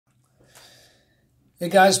Hey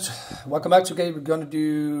guys, welcome back. Today we're gonna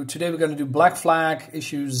do Black Flag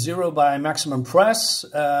issue 0 by Maximum Press.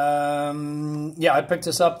 Yeah, I picked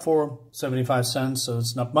this up for 75 cents, so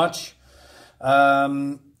it's not much.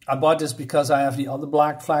 I bought this because I have the other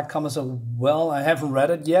Black Flag comics as well. I haven't read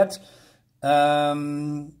it yet,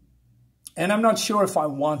 and I'm not sure if I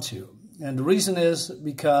want to. And the reason is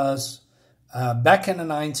because back in the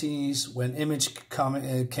 90s, when Image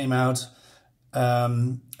came out,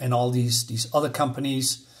 and all these other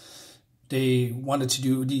companies, they wanted to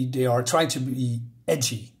do, they are trying to be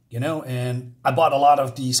edgy, you know, and I bought a lot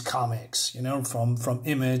of these comics, you know, from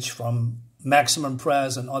Image, from Maximum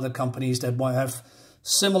Press and other companies that have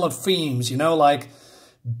similar themes, you know, like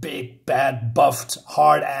big, bad, buffed,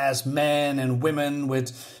 hard-ass men and women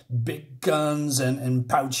with big guns and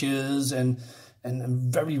pouches and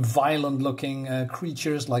very violent-looking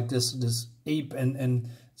creatures like this ape, and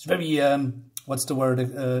it's very what's the word,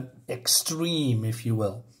 extreme, if you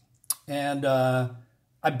will. And I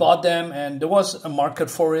bought them, and there was a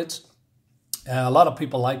market for it. A lot of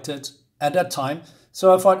people liked it at that time.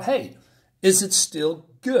 So I thought, hey, is it still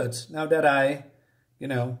good now that I, you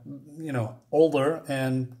know, older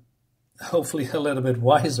and hopefully a little bit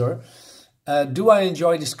wiser? Do I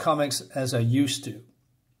enjoy these comics as I used to?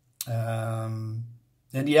 And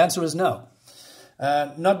the answer is no.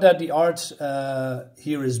 Not that the art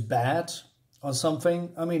here is bad or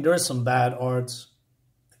something. I mean, there is some bad art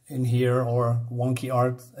in here, or wonky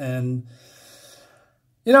art, and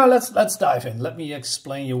you know, let's dive in. Let me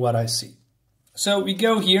explain you what I see. So we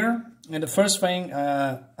go here, and the first thing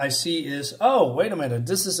I see is, oh, wait a minute,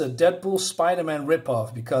 this is a Deadpool Spider-Man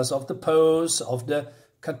ripoff because of the pose of the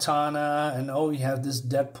katana, and oh, we have this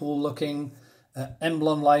Deadpool-looking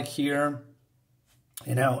emblem like here,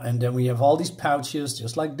 you know, and then we have all these pouches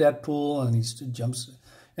just like Deadpool, and these jumps.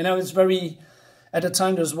 You know, it's very, at the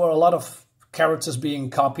time there were a lot of characters being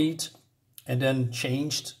copied and then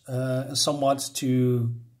changed somewhat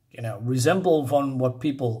to, you know, resemble on what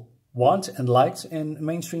people want and liked in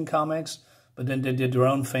mainstream comics, but then they did their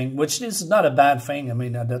own thing, which is not a bad thing. I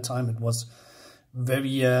mean, at that time it was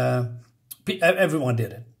very, everyone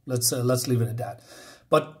did it. Let's leave it at that.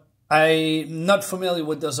 But I'm not familiar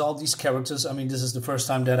with all these characters. I mean, this is the first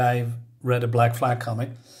time that I've read a Black Flag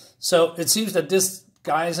comic. So it seems that this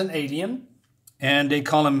guy is an alien, and they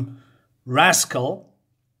call him Rascal.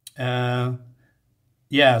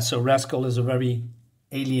 Yeah, so Rascal is a very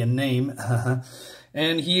alien name.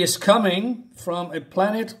 And he is coming from a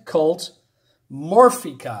planet called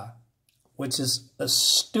Morphica, which is a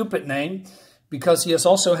stupid name because he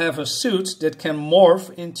also have a suit that can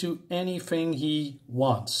morph into anything he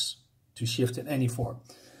wants to shift in any form.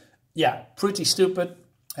 Yeah, pretty stupid.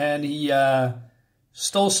 And he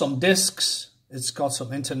stole some discs. It's got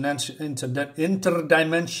some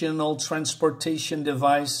interdimensional transportation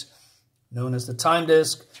device known as the time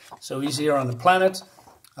disk. So he's here on the planet.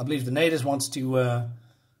 I believe the natives wants to, I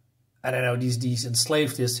don't know, these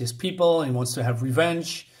enslaved his people. He wants to have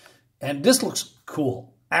revenge. And this looks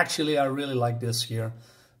cool. Actually, I really like this here.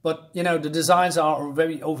 But, you know, the designs are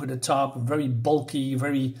very over the top, very bulky,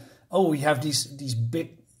 very, oh, we have these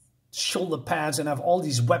big shoulder pads and I have all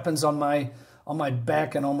these weapons on my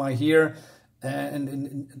back and on my here.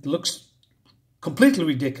 And it looks completely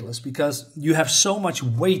ridiculous because you have so much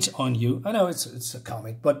weight on you. I know it's a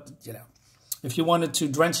comic, but, you know, if you wanted to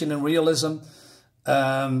drench it in realism,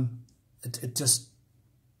 it just,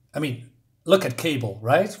 I mean, look at Cable,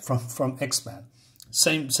 right? From X-Men.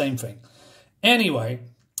 Same thing. Anyway,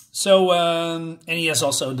 so, and he has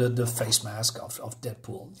also the face mask of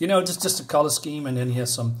Deadpool. You know, just a color scheme, and then he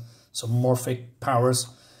has some morphic powers,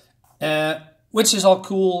 which is all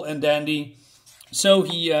cool and dandy. So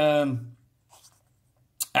he, I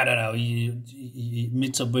don't know, he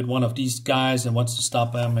meets up with one of these guys and wants to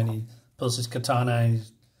stop him, and he pulls his katana and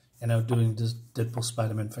he's, you know, doing this Deadpool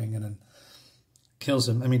Spider-Man thing and then kills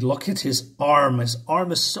him. I mean, look at his arm. His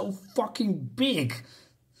arm is so fucking big.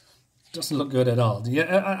 Doesn't look good at all. The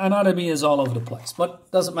anatomy is all over the place,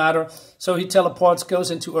 but doesn't matter. So he teleports,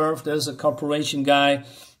 goes into Earth. There's a corporation guy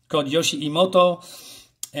called Yoshi Emoto,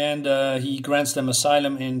 and he grants them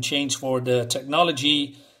asylum in exchange for the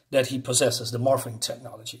technology that he possesses, the morphing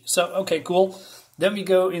technology. So, okay, cool. Then we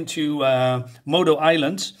go into Modo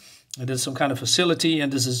Island. It is some kind of facility,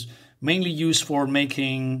 and this is mainly used for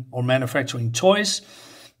making or manufacturing toys.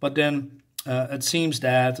 But then it seems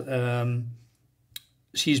that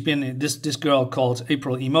she's been, this girl called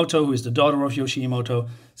April Emoto, who is the daughter of Yoshi Emoto,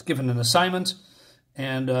 is given an assignment,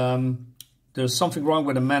 and there's something wrong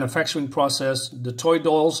with the manufacturing process. The toy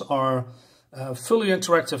dolls are fully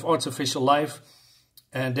interactive artificial life,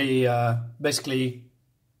 and they basically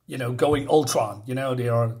you know, going Ultron. You know, they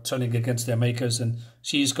are turning against their makers, and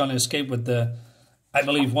she's going to escape with the, I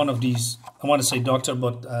believe, one of these, I want to say doctor,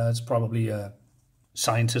 but it's probably a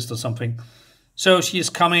scientist or something. So she is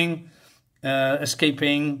coming,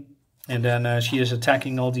 escaping, and then she is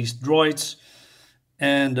attacking all these droids.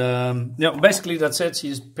 And you know, basically that's it.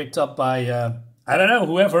 She's picked up by, I don't know,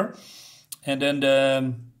 whoever. And then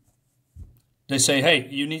they say, hey,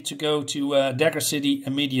 you need to go to Dagger City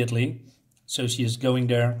immediately. So she is going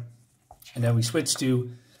there. And then we switch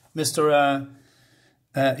to Mr.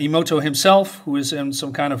 Emoto himself, who is in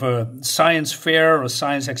some kind of a science fair or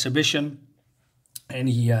science exhibition. And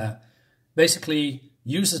he basically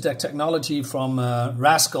uses that technology from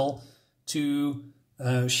Rascal to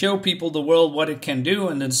show people the world what it can do.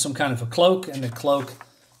 And then some kind of a cloak. And the cloak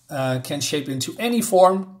can shape into any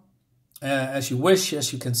form as you wish,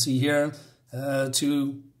 as you can see here,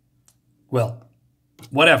 to, well,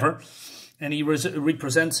 whatever. And he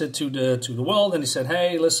represents it to the world, and he said,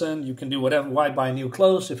 hey, listen, you can do whatever. Why buy new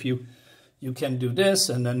clothes if you can do this,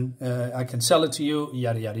 and then I can sell it to you,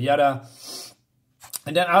 yada, yada, yada.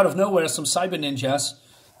 And then out of nowhere, some cyber ninjas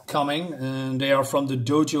coming, and they are from the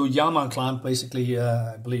Dojo Yama clan, basically,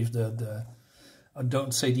 I believe I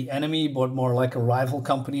don't say the enemy, but more like a rival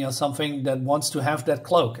company or something that wants to have that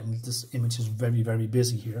cloak. And this image is very, very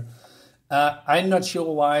busy here. I'm not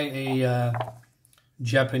sure why a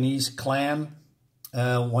Japanese clan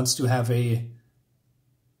wants to have a,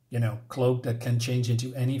 you know, cloak that can change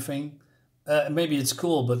into anything. Maybe it's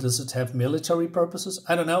cool, but does it have military purposes?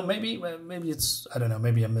 I don't know. Maybe it's, I don't know.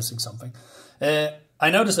 Maybe I'm missing something. I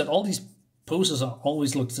noticed that all these poses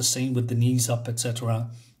always look the same with the knees up, etc.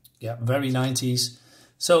 Yeah, very 90s.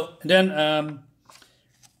 So then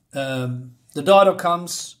the daughter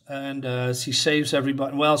comes and she saves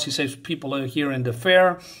everybody. Well, she saves people here in the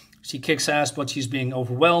fair. She kicks ass, but she's being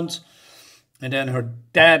overwhelmed. And then her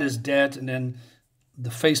dad is dead. And then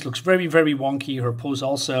the face looks very, very wonky. Her pose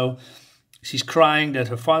also. She's crying that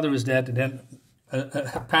her father is dead. And then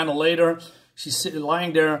a panel later, she's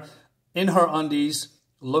lying there in her undies,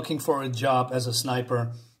 looking for a job as a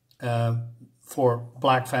sniper for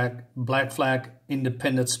Black Flag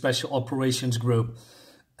Independent Special Operations Group.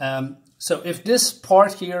 So if this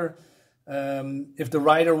part here, if the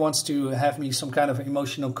writer wants to have me some kind of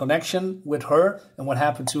emotional connection with her and what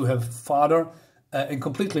happened to her father, it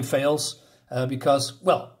completely fails because,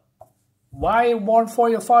 well, why mourn for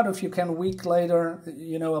your father if you can a week later,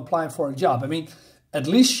 you know, apply for a job? I mean, at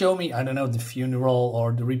least show me, I don't know, the funeral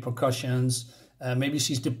or the repercussions. Maybe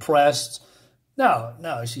she's depressed.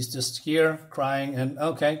 No, she's just here crying and,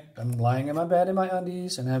 okay, I'm lying in my bed in my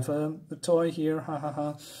undies and have a toy here, ha ha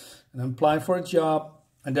ha, and I'm applying for a job.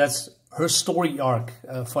 And that's her story arc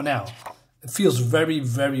for now. It feels very,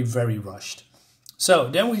 very, very rushed. So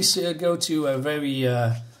then we go to a very,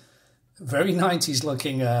 very 90s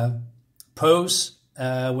looking pose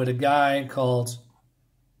with a guy called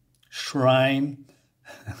Shrine.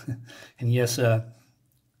 And he has a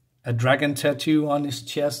dragon tattoo on his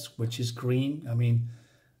chest, which is green. I mean,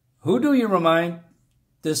 who do you remind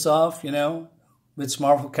this of, you know? Which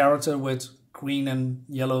Marvel character with green and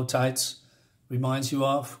yellow tights reminds you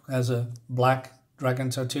of, has a black dragon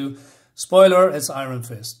tattoo? Spoiler, it's Iron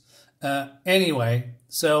Fist. Anyway,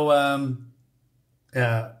 so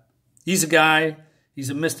he's a guy, he's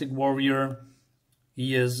a mystic warrior.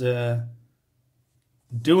 He is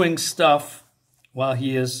doing stuff while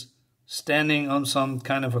he is standing on some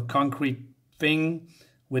kind of a concrete thing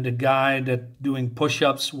with a guy that doing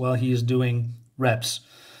push-ups while he is doing reps.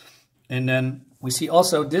 And then we see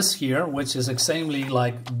also this here, which is extremely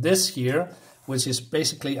like this here, which is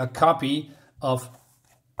basically a copy of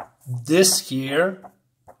this here.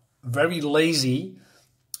 Very lazy,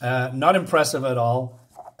 not impressive at all,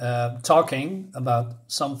 talking about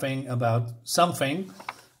something,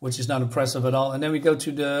 which is not impressive at all. And then we go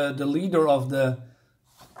to the leader of the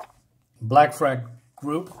Black Flag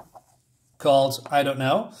group called, I don't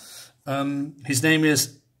know. His name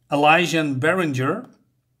is Elijah Behringer.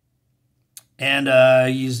 And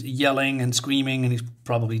he's yelling and screaming and he's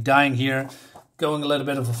probably dying here. Going a little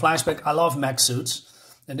bit of a flashback. I love mech suits.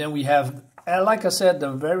 And then we have, like I said,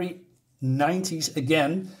 the very 90s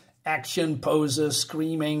again. Action poses,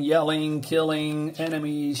 screaming, yelling, killing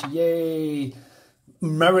enemies. Yay.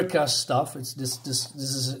 America stuff. It's this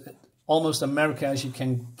is almost America as you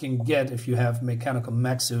can get if you have mechanical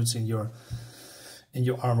mech suits in your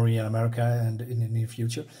armory in America and in the near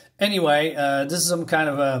future. Anyway, this is some kind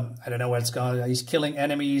of a, I don't know what it's called. He's killing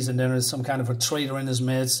enemies, and then there's some kind of a traitor in his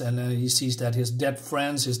midst, and he sees that his dead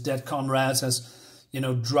friends, his dead comrades, has, you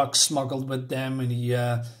know, drugs smuggled with them, and he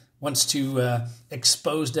wants to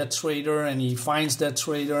expose that traitor, and he finds that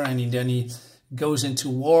traitor, and then he goes into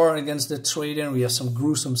war against that traitor, and we have some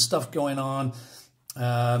gruesome stuff going on.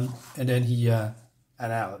 And then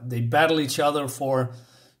they battle each other for,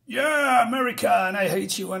 yeah, America, and I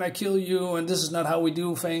hate you, and I kill you, and this is not how we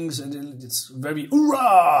do things, and it's very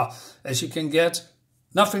hoorah as you can get.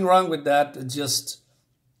 Nothing wrong with that. It just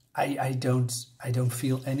I don't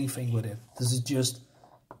feel anything with it. This is just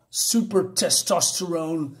super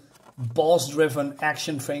testosterone, balls-driven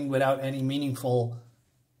action thing without any meaningful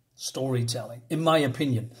storytelling, in my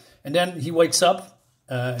opinion. And then he wakes up,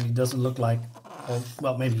 and he doesn't look like,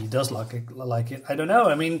 well, maybe he does like it. I don't know.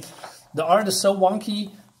 I mean, the art is so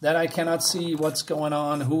wonky that I cannot see what's going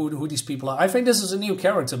on, who these people are. I think this is a new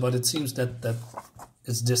character, but it seems that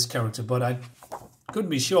it's this character. But I couldn't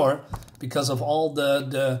be sure because of all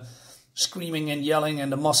the screaming and yelling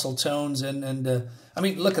and the muscle tones and I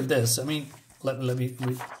mean, look at this. I mean, let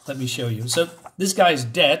me show you. So this guy is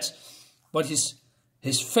dead, but his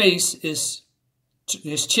face is,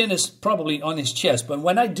 his chin is probably on his chest. But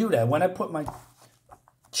when I do that, when I put my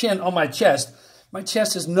chin on my chest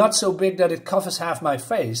is not so big that it covers half my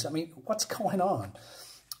face. I mean, what's going on?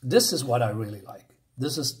 This is what I really like.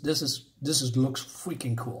 This looks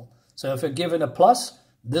freaking cool. So if I give it a plus,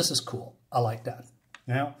 this is cool. I like that.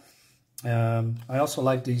 Yeah. I also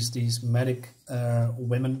like these medic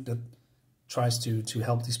women that tries to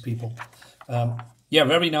help these people. Yeah,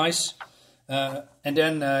 very nice. And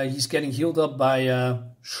then he's getting healed up by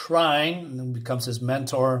Shrine, and then becomes his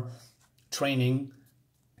mentor, training.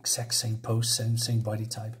 Exact same pose, same body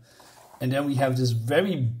type. And then we have this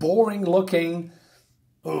very boring looking,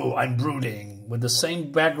 oh, I'm brooding, with the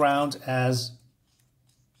same background as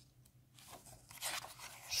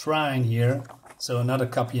Shrine here. So another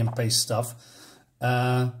copy and paste stuff.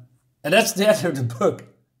 And that's the end of the book.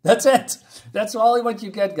 That's it. That's all what you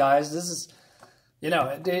get, guys. This is, you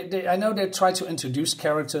know, I know they try to introduce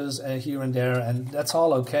characters here and there, and that's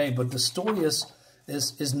all okay. But the story is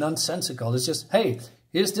nonsensical. It's just, hey,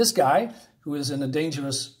 here's this guy who is in a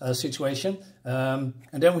dangerous situation. And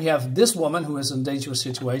then we have this woman who is in a dangerous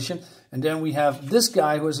situation. And then we have this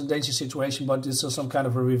guy who is in a dangerous situation, but this is some kind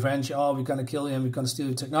of a revenge. Oh, we're going to kill him. We're going to steal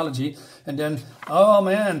the technology. And then, oh,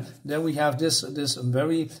 man, then we have this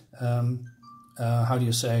very, how do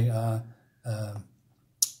you say,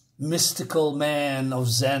 mystical man of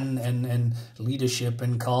Zen and leadership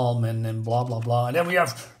and calm and blah, blah, blah. And then we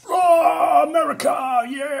have, oh, America,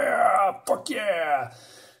 yeah, fuck yeah.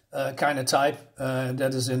 Kind of type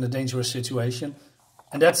that is in a dangerous situation.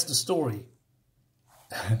 And that's the story.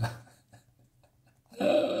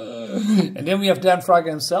 And then we have Dan Fraga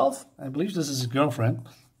himself. I believe this is his girlfriend.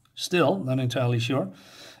 Still, not entirely sure.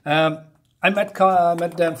 I met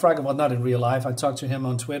Dan Fraga, well, not in real life. I talked to him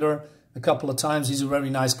on Twitter a couple of times. He's a very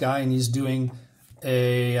nice guy, and he's doing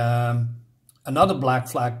another Black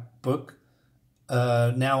Flag book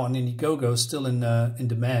now on Indiegogo, still in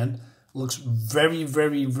demand. Looks very,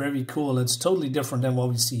 very, very cool. It's totally different than what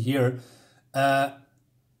we see here.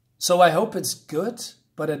 So I hope it's good,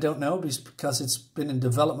 but I don't know because it's been in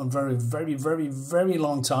development very, very, very, very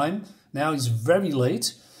long time. Now he's very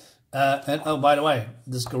late. And oh, by the way,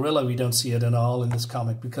 this gorilla, we don't see it at all in this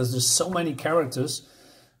comic because there's so many characters.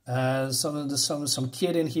 Some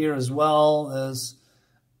kid in here as well as,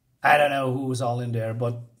 I don't know who's all in there,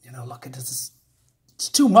 but you know, look at this. It's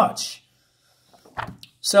too much.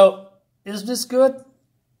 So, is this good?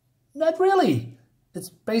 Not really. It's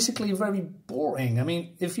basically very boring. I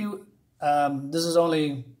mean, if you, this is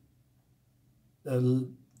only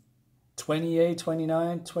 28,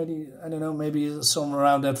 29, 20, I don't know, maybe somewhere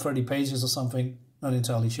around that 30 pages or something. Not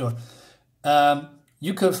entirely sure.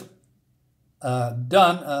 You could have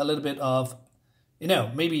done a little bit of, you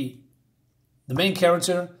know, maybe the main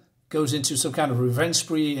character goes into some kind of revenge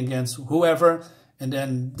spree against whoever, and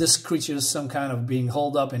then this creature is some kind of being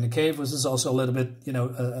holed up in a cave, which is also a little bit, you know,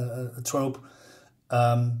 a trope.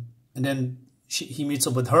 And then he meets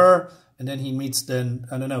up with her, and then he meets then,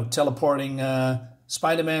 I don't know, teleporting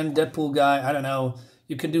Spider-Man, Deadpool guy, I don't know.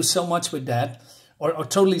 You can do so much with that, or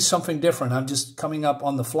totally something different. I'm just coming up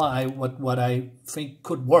on the fly what I think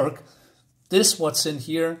could work. This, what's in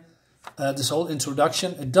here, this whole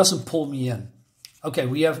introduction, it doesn't pull me in. Okay,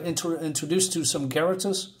 we have introduced to some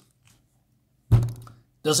characters.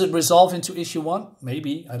 Does it resolve into issue 1?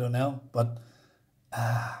 Maybe, I don't know. But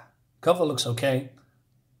cover looks okay.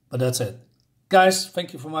 But that's it. Guys,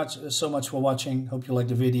 thank you so much for watching. Hope you liked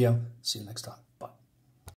the video. See you next time.